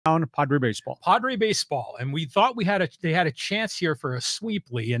down Padre baseball. Padre baseball. And we thought they had a chance here for a sweep,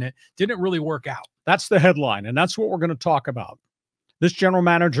 Lee, and it didn't really work out. That's the headline, and that's what we're going to talk about. This general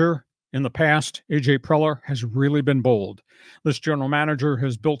manager in the past, AJ Preller, has really been bold. This general manager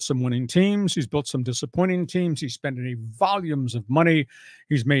has built some winning teams. He's built some disappointing teams. He's spent any volumes of money.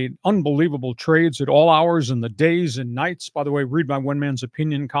 He's made unbelievable trades at all hours in the days and nights. By the way, read my One Man's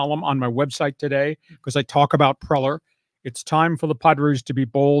Opinion column on my website today because I talk about Preller. It's time for the Padres to be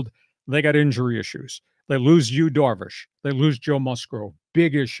bold. They got injury issues. They lose Darvish. They lose Joe Musgrove.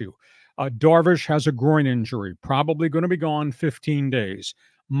 Big issue. Darvish has a groin injury, probably going to be gone 15 days.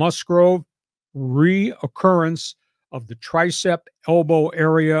 Musgrove, reoccurrence of the tricep elbow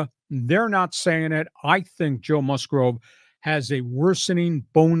area. They're not saying it. I think Joe Musgrove has a worsening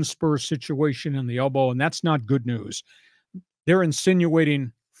bone spur situation in the elbow, and that's not good news. They're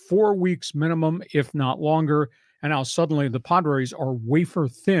insinuating 4 weeks minimum, if not longer, and now suddenly the Padres are wafer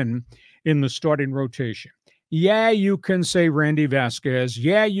thin in the starting rotation. Yeah, you can say Randy Vasquez.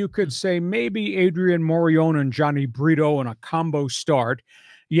 Yeah, you could say maybe Adrian Morion and Johnny Brito in a combo start.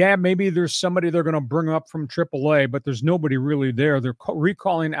 Yeah, maybe there's somebody they're going to bring up from AAA, but there's nobody really there. They're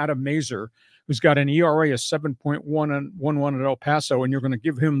recalling Adam Mazur, who's got an ERA of 7.11 at El Paso, and you're going to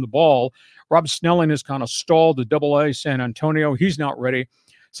give him the ball. Rob Snelling is kind of stalled at AA San Antonio. He's not ready.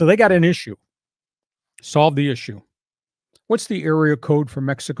 So they got an issue. Solve the issue. What's the area code for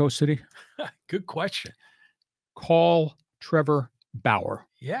Mexico City? Good question. Call Trevor Bauer.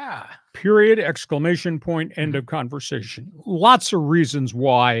 Yeah. Period, exclamation point, end of conversation. Lots of reasons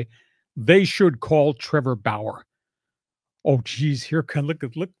why they should call Trevor Bauer. Oh, geez,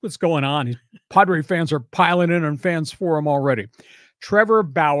 look what's going on. Padre fans are piling in on Fans Forum already. Trevor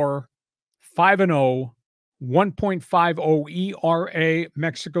Bauer, 5-0, 1.50 ERA,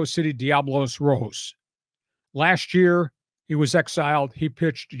 Mexico City Diablos Rojos. Last year, he was exiled. He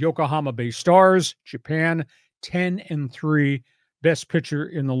pitched Yokohama Bay Stars, Japan, 10-3, best pitcher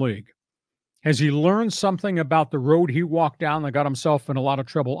in the league. Has he learned something about the road he walked down that got himself in a lot of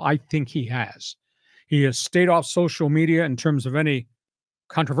trouble? I think he has. He has stayed off social media in terms of any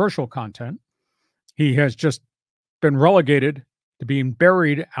controversial content. He has just been relegated to being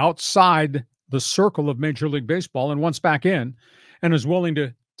buried outside the circle of Major League Baseball and once back in, and is willing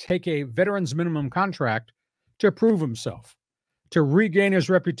to take a veteran's minimum contract to prove himself, to regain his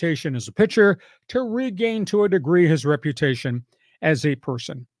reputation as a pitcher, to regain to a degree his reputation as a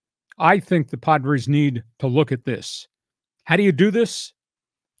person. I think the Padres need to look at this. How do you do this?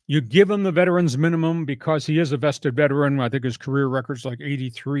 You give him the veteran's minimum because he is a vested veteran. I think his career record's like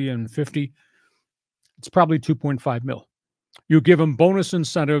 83 and 50. It's probably 2.5 mil. You give him bonus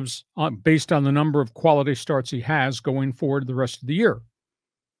incentives based on the number of quality starts he has going forward the rest of the year.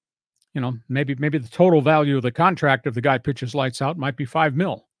 You know, maybe the total value of the contract if the guy pitches lights out might be 5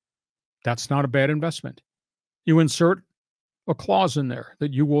 mil. That's not a bad investment. You insert a clause in there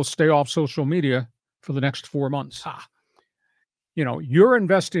that you will stay off social media for the next 4 months. You know, you're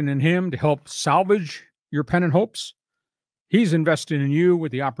investing in him to help salvage your pennant hopes. He's investing in you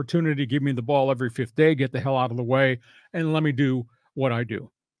with the opportunity to give me the ball every fifth day, get the hell out of the way, and let me do what I do.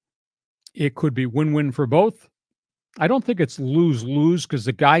 It could be win-win for both. I don't think it's lose-lose because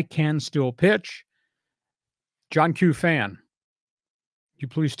the guy can still pitch. John Q. Fan, you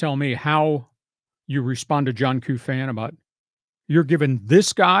please tell me how you respond to John Q. Fan about you're giving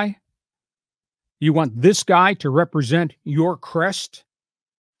this guy, you want this guy to represent your crest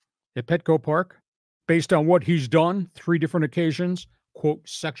at Petco Park based on what he's done 3 different occasions, quote,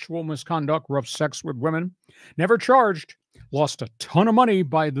 sexual misconduct, rough sex with women, never charged, lost a ton of money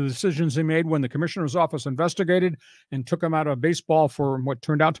by the decisions he made when the commissioner's office investigated and took him out of baseball for what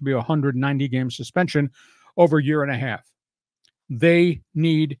turned out to be a 190-game suspension over a year and a half. They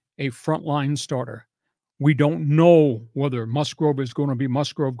need a frontline starter. We don't know whether Musgrove is going to be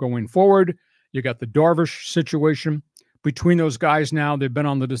Musgrove going forward. You got the Darvish situation. Between those guys now, they've been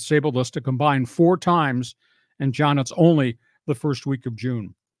on the disabled list to combine 4 times, and John, it's only the first week of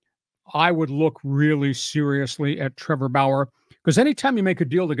June. I would look really seriously at Trevor Bauer because anytime you make a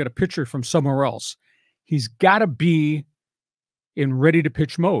deal to get a pitcher from somewhere else, he's got to be in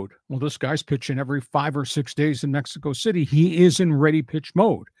ready-to-pitch mode. Well, this guy's pitching every 5 or 6 days in Mexico City. He is in ready-pitch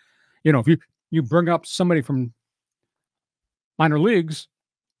mode. You know, if you bring up somebody from minor leagues,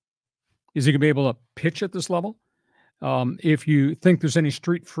 is he going to be able to pitch at this level? If you think there's any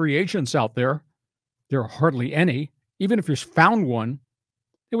street free agents out there, there are hardly any. Even if you found one,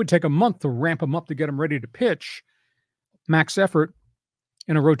 it would take a month to ramp him up to get him ready to pitch. Max effort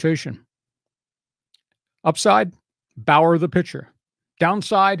in a rotation. Upside, Bauer the pitcher.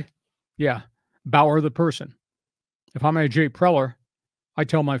 Downside, yeah, Bauer the person. If I'm AJ Preller, I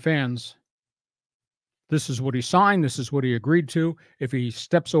tell my fans, this is what he signed. This is what he agreed to. If he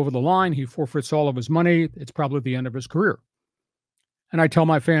steps over the line, he forfeits all of his money. It's probably the end of his career. And I tell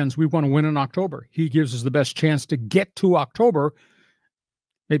my fans, we want to win in October. He gives us the best chance to get to October,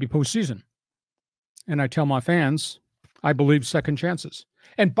 maybe postseason. And I tell my fans, I believe second chances.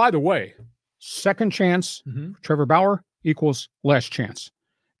 And by the way, second chance, Trevor Bauer equals last chance,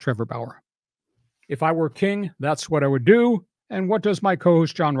 Trevor Bauer. If I were king, that's what I would do. And what does my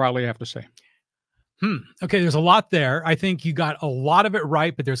co-host John Riley have to say? Okay, there's a lot there. I think you got a lot of it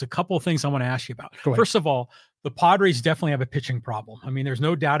right, but there's a couple of things I want to ask you about. First of all, the Padres definitely have a pitching problem. I mean, there's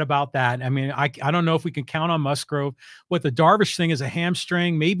no doubt about that. I mean, I don't know if we can count on Musgrove. What the Darvish thing is a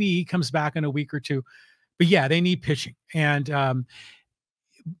hamstring. Maybe he comes back in a week or two. But yeah, they need pitching. And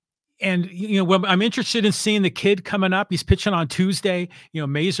you know, well, I'm interested in seeing the kid coming up. He's pitching on Tuesday. You know,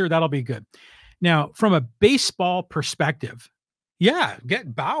 Mazer, that'll be good. Now, from a baseball perspective, yeah,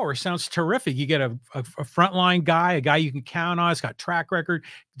 get Bauer sounds terrific. You get a frontline guy, a guy you can count on. He's got track record,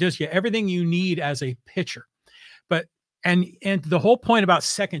 does you everything you need as a pitcher. But and the whole point about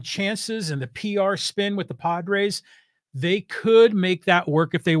second chances and the PR spin with the Padres, they could make that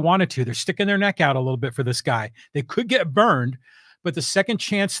work if they wanted to. They're sticking their neck out a little bit for this guy. They could get burned, but the second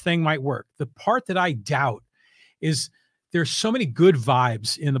chance thing might work. The part that I doubt is there's so many good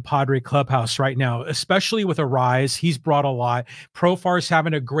vibes in the Padre clubhouse right now, especially with Arise. He's brought a lot. Profar's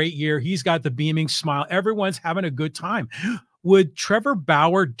having a great year. He's got the beaming smile. Everyone's having a good time. Would Trevor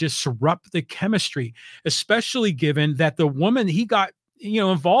Bauer disrupt the chemistry, especially given that the woman he got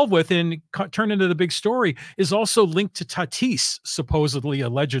involved with and turned into the big story is also linked to Tatis, supposedly,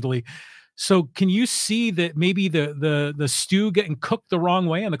 allegedly. So can you see that maybe the stew getting cooked the wrong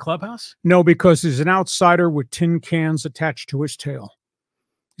way in the clubhouse? No, because he's an outsider with tin cans attached to his tail.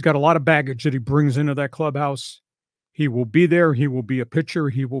 He's got a lot of baggage that he brings into that clubhouse. He will be there. He will be a pitcher.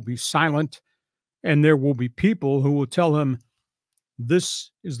 He will be silent. And there will be people who will tell him, this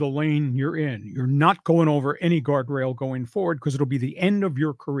is the lane you're in. You're not going over any guardrail going forward because it'll be the end of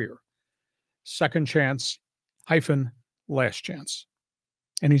your career. Second chance, last chance.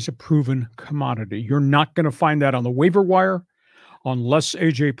 And he's a proven commodity. You're not going to find that on the waiver wire unless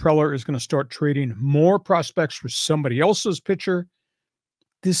AJ Preller is going to start trading more prospects for somebody else's pitcher.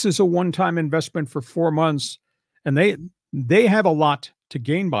 This is a one-time investment for 4 months, and they have a lot to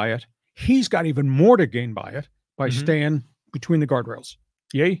gain by it. He's got even more to gain by it by staying between the guardrails.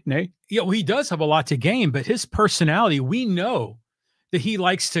 Yay, nay? Yeah, well, he does have a lot to gain, but his personality, we know that he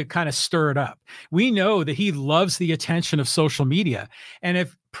likes to kind of stir it up. We know that he loves the attention of social media. And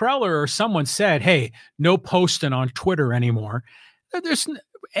if Preller or someone said, hey, no posting on Twitter anymore, I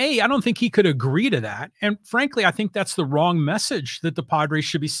don't think he could agree to that. And frankly, I think that's the wrong message that the Padres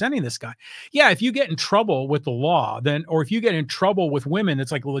should be sending this guy. Yeah, if you get in trouble with the law, or if you get in trouble with women,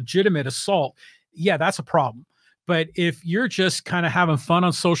 it's like legitimate assault. Yeah, that's a problem. But if you're just kind of having fun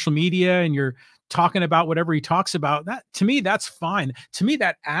on social media and you're talking about whatever he talks about, that to me, that's fine. To me,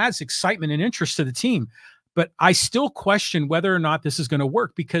 that adds excitement and interest to the team. But I still question whether or not this is going to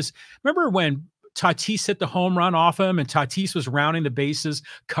work, because remember when Tatis hit the home run off him and Tatis was rounding the bases,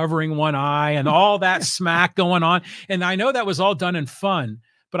 covering one eye and all that smack going on. And I know that was all done in fun,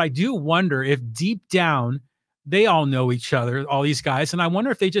 but I do wonder if deep down they all know each other, all these guys. And I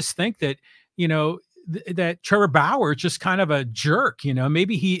wonder if they just think that, that Trevor Bauer is just kind of a jerk,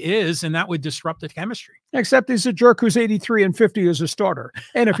 maybe he is, and that would disrupt the chemistry. Except he's a jerk who's 83 and 50 as a starter.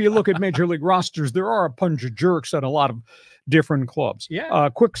 And if you look at major league rosters, there are a bunch of jerks at a lot of different clubs. Yeah.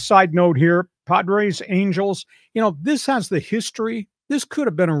 Quick side note here, Padres, Angels, this has the history. This could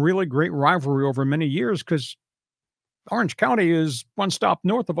have been a really great rivalry over many years because Orange County is one stop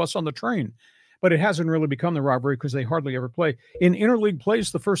north of us on the train. But it hasn't really become the rivalry because they hardly ever play. In interleague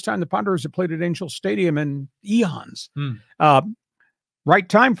plays, the first time the Padres have played at Angel Stadium in eons. Right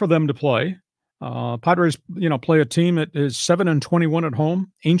time for them to play. Padres, play a team that is 7-21 at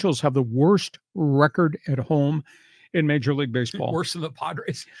home. Angels have the worst record at home in Major League Baseball. Worse than the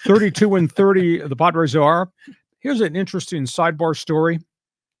Padres. 32-30, the Padres are. Here's an interesting sidebar story.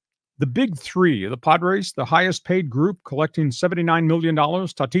 The big three, the Padres, the highest paid group, collecting $79 million,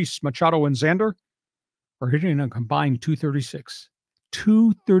 Tatis, Machado, and Xander, are hitting a combined 236.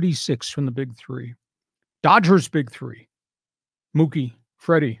 236 from the big three. Dodgers big three, Mookie,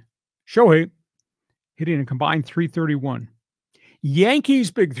 Freddie, Shohei, hitting a combined 331. Yankees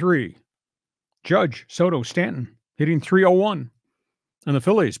big three, Judge, Soto, Stanton, hitting 301. And the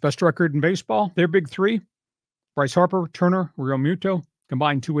Phillies, best record in baseball, their big three, Bryce Harper, Turner, Real Muto,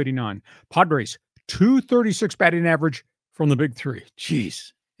 combined 289. Padres, 236 batting average from the big three.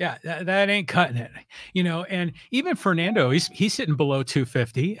 Jeez. Yeah, that ain't cutting it, and even Fernando, he's sitting below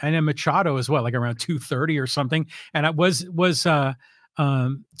 250, and then Machado as well, like around 230 or something. And it was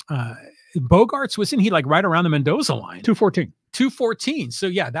Bogarts, wasn't he like right around the Mendoza line? 214. So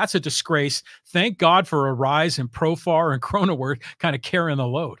yeah, that's a disgrace. Thank God for a rise in Profar and Cronenworth kind of carrying the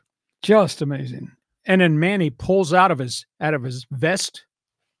load. Just amazing. And then Manny pulls out of his vest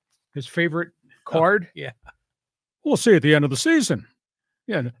his favorite card. Oh, yeah. We'll see at the end of the season.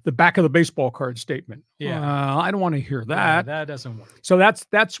 Yeah, the back of the baseball card statement. Yeah. I don't want to hear that. Yeah, that doesn't work. So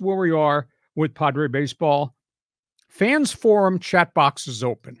that's where we are with Padre baseball. Fans forum chat box is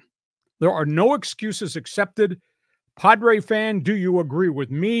open. There are no excuses accepted. Padre fan, do you agree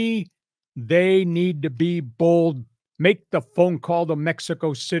with me? They need to be bold. Make the phone call to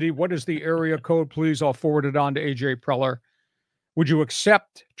Mexico City. What is the area code, please? I'll forward it on to AJ Preller. Would you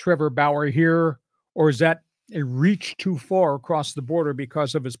accept Trevor Bauer here, or is that a reach too far across the border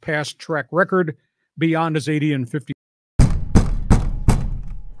because of his past track record beyond his 80 and 50